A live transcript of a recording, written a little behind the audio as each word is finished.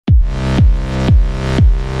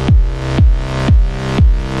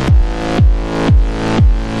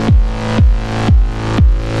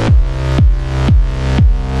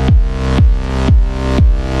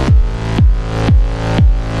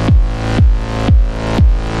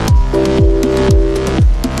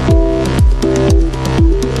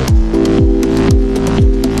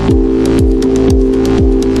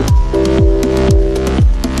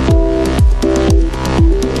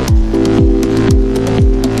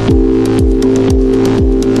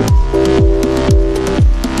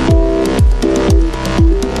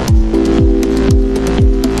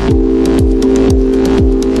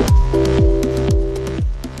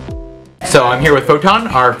I'm here with Photon,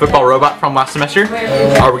 our football robot from last semester.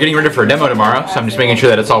 We're getting ready for a demo tomorrow, so I'm just making sure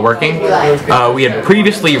that it's all working. We had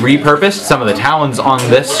previously repurposed some of the talons on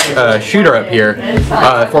this shooter up here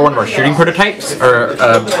for one of our shooting prototypes, or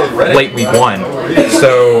late week 1.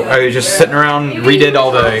 So I was just sitting around, redid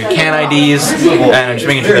all the can IDs, and just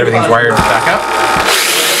making sure that everything's wired back up.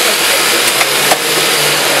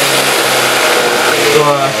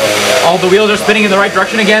 All the wheels are spinning in the right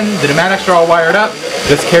direction again, the pneumatics are all wired up,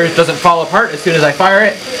 this carriage doesn't fall apart as soon as I fire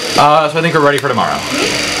it, so I think we're ready for tomorrow.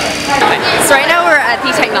 So right now we're at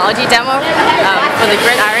the technology demo for the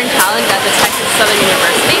Gridiron Challenge at the Texas Southern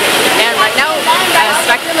University, and right now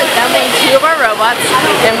Spectrum is demoing 2 of our robots,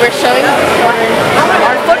 and we're showing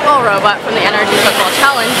our football robot from the NRG Football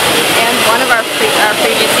Challenge and one of our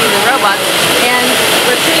previous season robots, and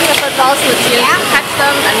we're shooting the footballs so the students can catch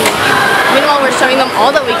them, and meanwhile we're showing them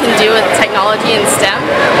all that we can do with technology and STEM,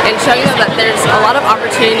 and showing them that there's a lot of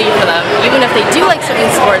opportunity for them, even if they do like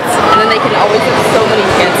certain sports, and then they can always get so many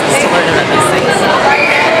chances to learn about these things.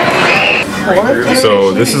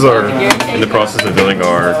 So this is in the process of building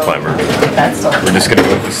our climber. We're just going to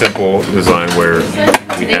go with a simple design where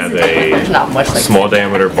we have a small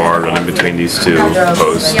diameter bar running between these 2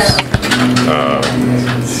 posts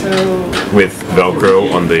with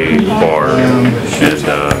Velcro on the bar and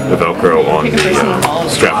the Velcro on the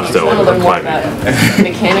strap itself for climbing.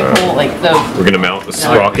 We're going to mount a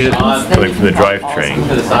sprocket coming from the drivetrain.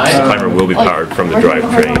 The climber will be powered from the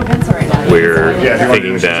drivetrain. We're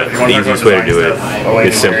thinking that the easiest way to do it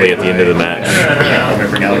is simply at the end of the match,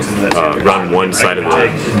 run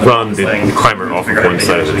the climber off of one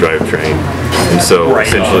side of the drivetrain, and so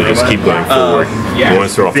essentially just keep going forward.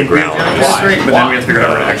 Once they're off the ground, just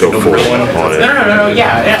go forward on it.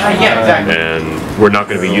 And we're not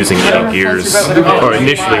going to be using any gears, or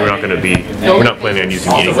initially we're not planning on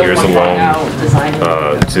using any gears along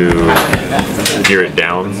to gear it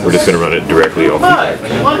down. We're just going to run it directly off the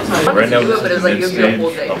Right now this is the mid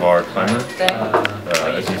stage of our climber.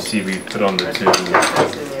 As you see, we put on the 2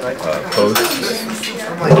 posts.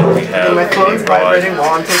 We have a rod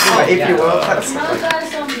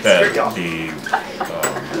that the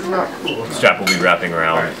strap will be wrapping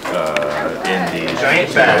around in the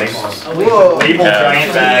giant bag. We have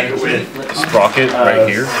giant bag with a sprocket right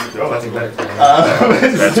here.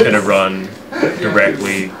 That's going to run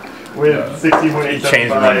directly.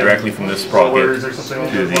 Chains will run directly from this sprocket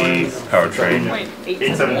to the powertrain.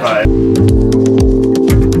 875.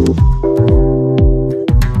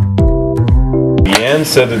 Deanne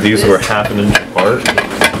said that these were ½ an inch apart,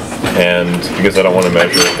 and because I don't want to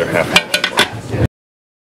measure it, they're ½ an inch apart.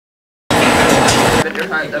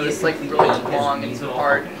 That was like really long and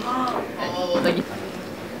hard.